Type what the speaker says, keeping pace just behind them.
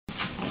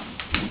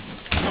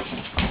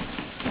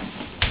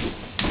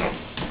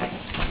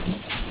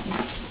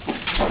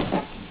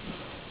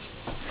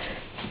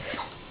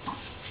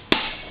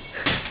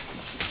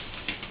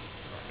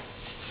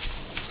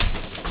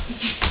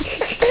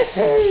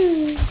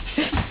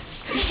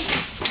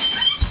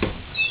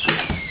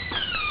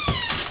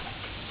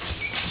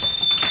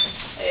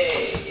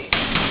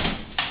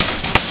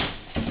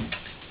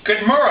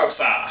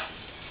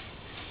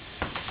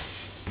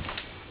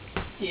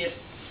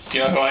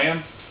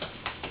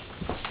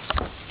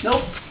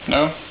Nope.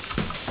 No?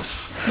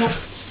 Nope.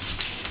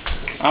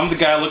 I'm the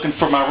guy looking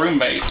for my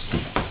roommate.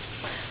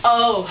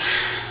 Oh.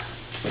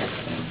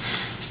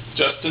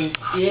 Justin?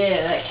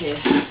 Yeah, that kid.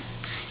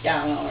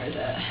 Yeah, I don't know where he's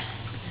at.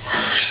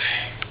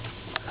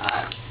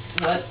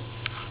 What?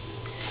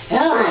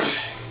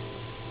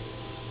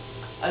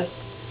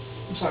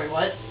 I'm sorry,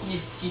 what? You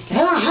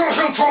can't...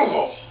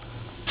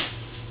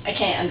 I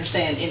can't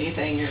understand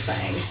anything you're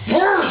saying.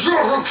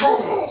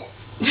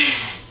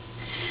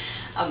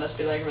 I must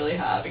be like really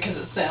high because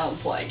it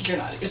sounds like you're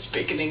not even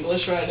speaking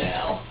English right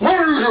now. What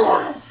are you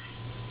doing?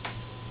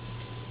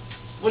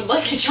 With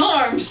Lucky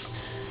Charms.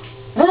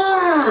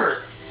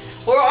 Where?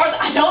 Where are they?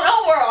 I don't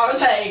know. Where are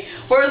they?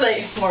 Where are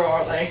they? Where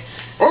are they?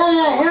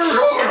 Oh, what are you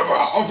talking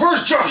about?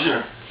 Where's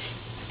Justin?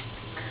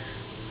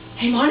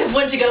 He might have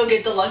went to go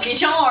get the Lucky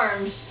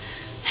Charms.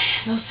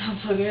 Man, those sound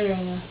so good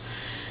right now.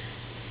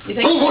 You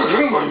think? Who's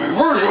with me?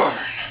 Where's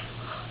Justin?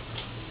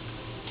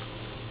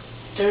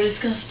 Dude,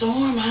 it's gonna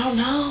storm. I don't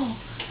know.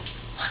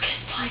 Look,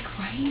 it's like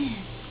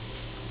raining.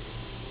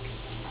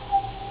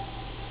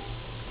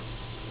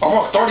 I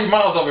walked 30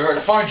 miles over here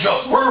to find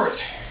Justin. Where is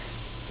he?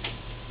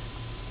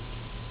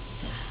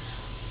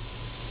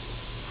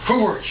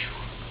 Who are you?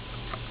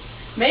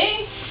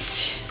 Me?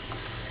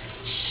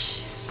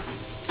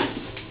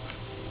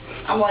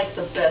 I'm like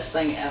the best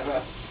thing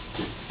ever.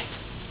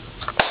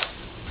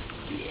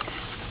 Yeah.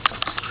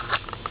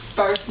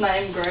 First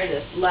name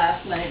greatest,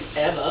 last name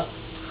ever.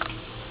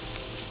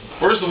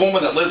 Where's the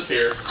woman that lives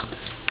here?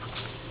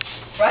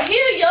 Right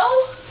here, yo.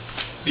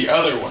 The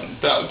other one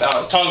that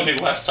I was talking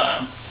to last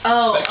time.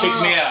 Oh, that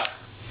kicked me out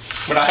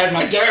when I had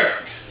my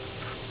Derek.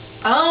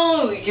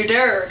 Oh, your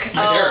Derek.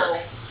 My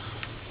Derek.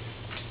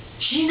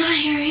 She's not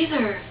here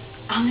either.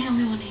 I'm the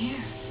only one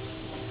here.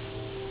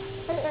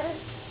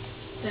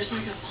 There's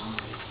like a bomb.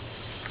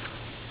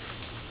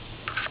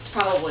 It's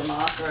probably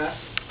Mothra.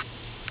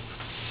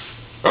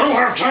 I don't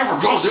have time for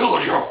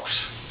Godzilla jokes.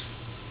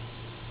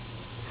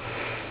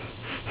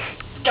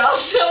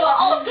 Godzilla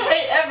all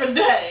day, every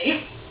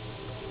day.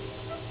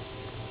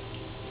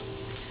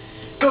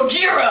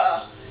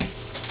 Gojira.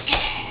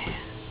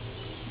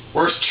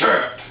 Where's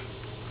Chip?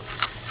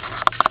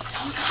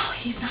 Oh no,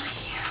 he's not here.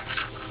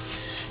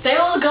 They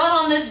all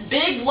got on this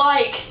big,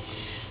 like,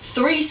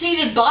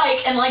 3-seated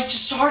bike and, like,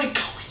 just started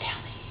going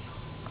down the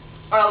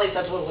hill. Or at least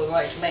that's what it looked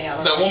like to me. I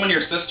don't know. That woman,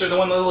 your sister, the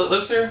one that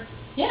lives here?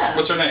 Yeah.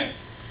 What's her name?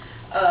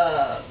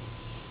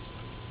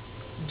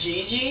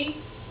 Gigi.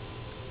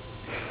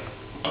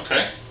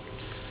 Okay.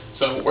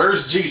 So,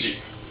 where's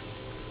Gigi?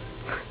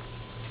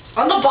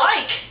 On the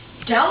bike!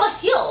 Down the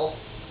hill!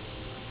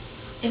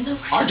 In the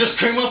rain. I just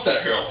came up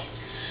that hill.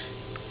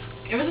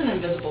 It was an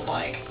invisible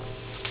bike.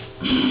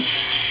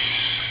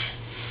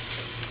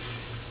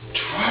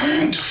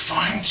 Trying to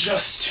find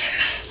Justin.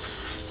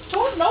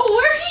 Don't know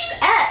where he's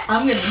at.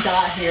 I'm gonna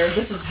die here.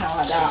 This is how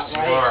I die, Yes,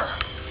 right? you are.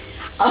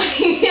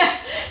 Yeah.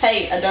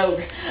 Hey, a dog.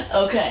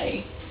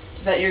 Okay.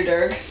 Is that your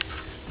dog?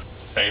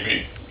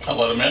 Maybe. I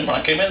let him in when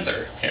I came in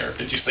there. Here,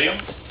 did you see him?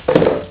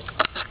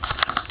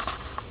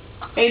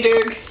 Hey,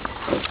 dog.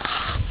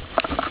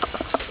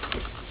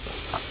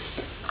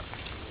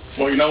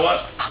 Well, you know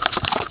what?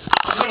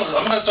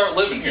 I'm gonna start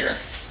living here.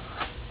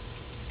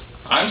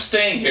 I'm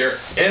staying here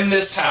in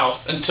this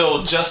house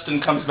until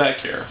Justin comes back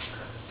here.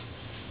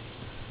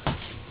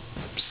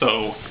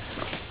 So,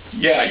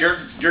 yeah,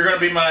 you're gonna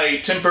be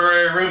my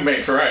temporary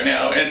roommate for right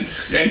now,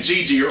 and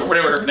Gigi or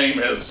whatever her name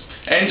is,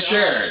 and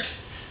Jared.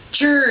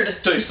 Jared.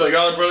 So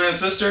y'all are brother and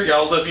sister.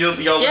 Y'all live here.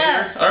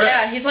 Yeah. All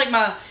right. Yeah.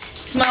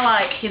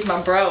 He's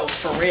my bro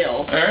for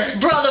real. All right.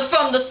 Brother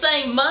from the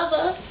same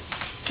mother.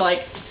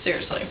 Like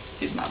seriously,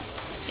 he's my.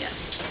 Yeah.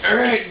 All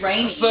right.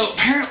 Rainy. So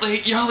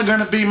apparently y'all are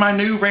gonna be my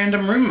new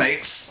random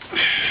roommates.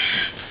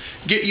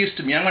 Get used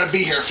to me. I'm gonna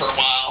be here for a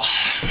while.